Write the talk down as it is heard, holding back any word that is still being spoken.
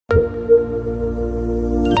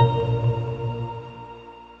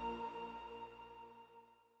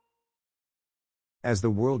As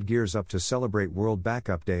the world gears up to celebrate World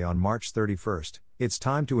Backup Day on March 31st, it's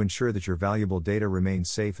time to ensure that your valuable data remains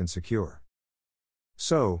safe and secure.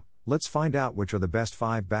 So, let's find out which are the best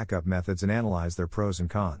 5 backup methods and analyze their pros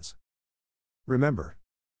and cons. Remember,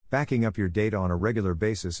 backing up your data on a regular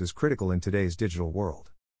basis is critical in today's digital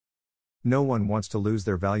world. No one wants to lose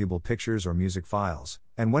their valuable pictures or music files,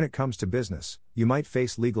 and when it comes to business, you might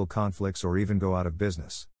face legal conflicts or even go out of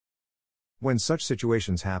business. When such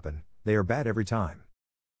situations happen, they are bad every time.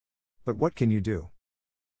 But what can you do?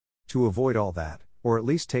 To avoid all that, or at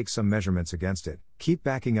least take some measurements against it, keep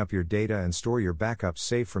backing up your data and store your backups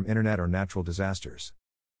safe from internet or natural disasters.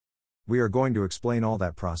 We are going to explain all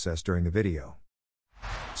that process during the video.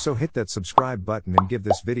 So hit that subscribe button and give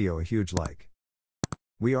this video a huge like.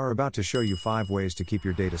 We are about to show you 5 ways to keep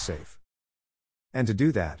your data safe. And to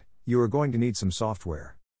do that, you are going to need some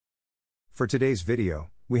software. For today's video,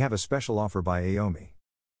 we have a special offer by Aomi.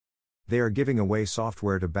 They are giving away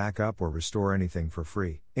software to back up or restore anything for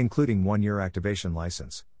free, including 1-year activation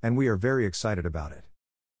license, and we are very excited about it.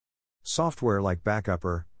 Software like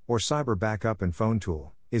Backupper, or Cyber Backup and Phone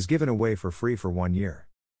Tool, is given away for free for 1 year.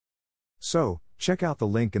 So, check out the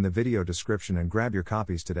link in the video description and grab your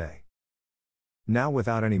copies today. Now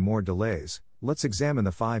without any more delays, let's examine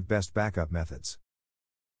the 5 best backup methods.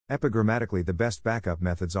 Epigrammatically, the best backup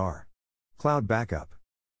methods are Cloud Backup,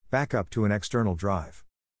 Backup to an external drive,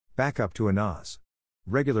 Backup to a NAS,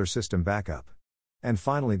 Regular System Backup, and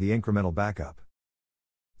finally the Incremental Backup.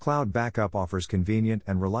 Cloud Backup offers convenient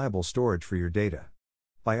and reliable storage for your data.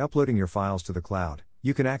 By uploading your files to the cloud,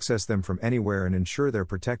 you can access them from anywhere and ensure they're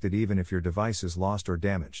protected even if your device is lost or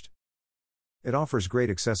damaged. It offers great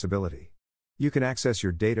accessibility. You can access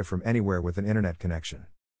your data from anywhere with an internet connection.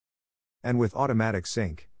 And with automatic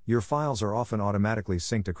sync, your files are often automatically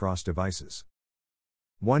synced across devices.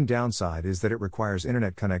 One downside is that it requires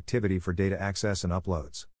internet connectivity for data access and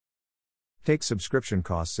uploads. Take subscription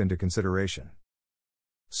costs into consideration.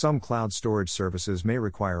 Some cloud storage services may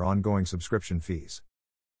require ongoing subscription fees.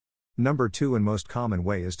 Number 2 and most common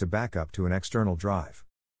way is to back up to an external drive.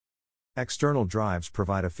 External drives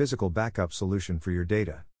provide a physical backup solution for your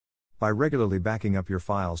data. By regularly backing up your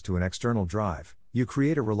files to an external drive, you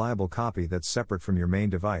create a reliable copy that's separate from your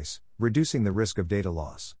main device, reducing the risk of data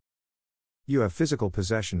loss. You have physical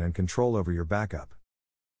possession and control over your backup.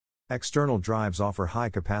 External drives offer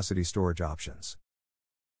high-capacity storage options.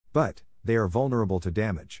 But, they are vulnerable to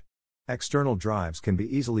damage. External drives can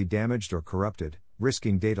be easily damaged or corrupted,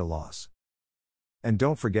 risking data loss. And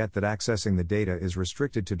don't forget that accessing the data is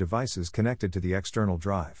restricted to devices connected to the external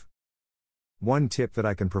drive. One tip that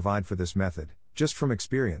I can provide for this method, just from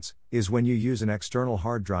experience, is when you use an external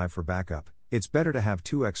hard drive for backup, it's better to have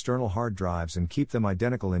 2 external hard drives and keep them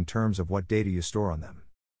identical in terms of what data you store on them.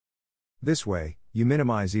 This way, you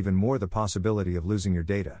minimize even more the possibility of losing your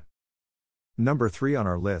data. Number 3 on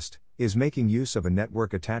our list is making use of a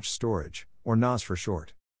network-attached storage, or NAS for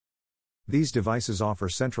short. These devices offer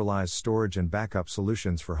centralized storage and backup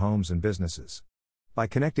solutions for homes and businesses. By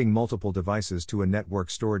connecting multiple devices to a network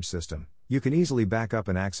storage system, you can easily back up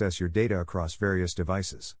and access your data across various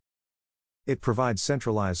devices. It provides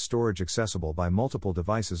centralized storage accessible by multiple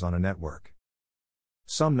devices on a network.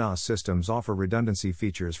 Some NAS systems offer redundancy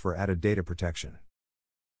features for added data protection.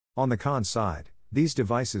 On the cons side, these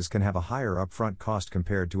devices can have a higher upfront cost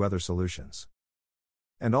compared to other solutions.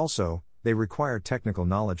 And also, they require technical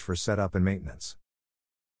knowledge for setup and maintenance.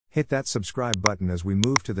 Hit that subscribe button as we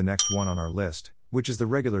move to the next one on our list, which is the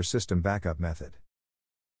regular system backup method.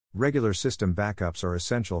 Regular system backups are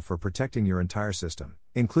essential for protecting your entire system,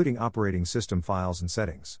 including operating system files and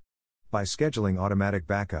settings. By scheduling automatic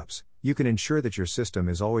backups, you can ensure that your system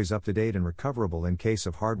is always up to date and recoverable in case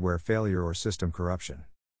of hardware failure or system corruption.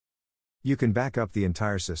 You can back up the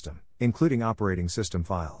entire system, including operating system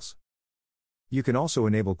files. You can also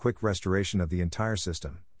enable quick restoration of the entire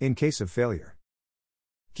system, in case of failure.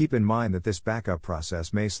 Keep in mind that this backup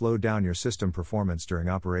process may slow down your system performance during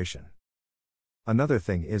operation. Another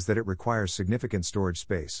thing is that it requires significant storage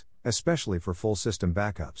space, especially for full system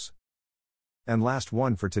backups. And last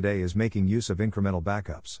one for today is making use of incremental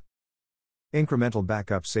backups. Incremental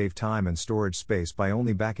backups save time and storage space by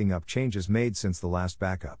only backing up changes made since the last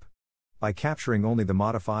backup. By capturing only the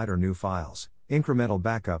modified or new files, incremental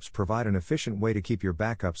backups provide an efficient way to keep your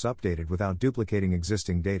backups updated without duplicating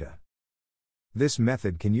existing data. This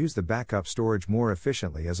method can use the backup storage more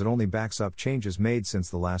efficiently as it only backs up changes made since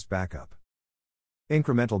the last backup.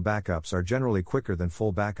 Incremental backups are generally quicker than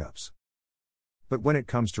full backups. But when it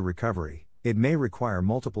comes to recovery, it may require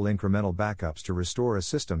multiple incremental backups to restore a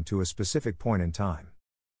system to a specific point in time.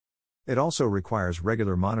 It also requires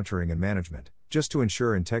regular monitoring and management, just to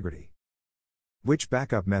ensure integrity. Which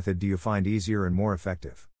backup method do you find easier and more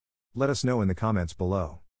effective? Let us know in the comments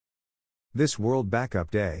below. This World Backup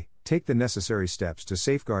Day, take the necessary steps to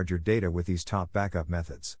safeguard your data with these top backup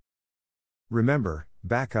methods. Remember,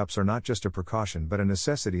 backups are not just a precaution but a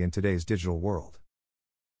necessity in today's digital world.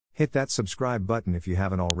 Hit that subscribe button if you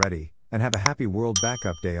haven't already, and have a happy World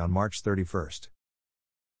Backup Day on March 31st.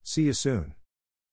 See you soon.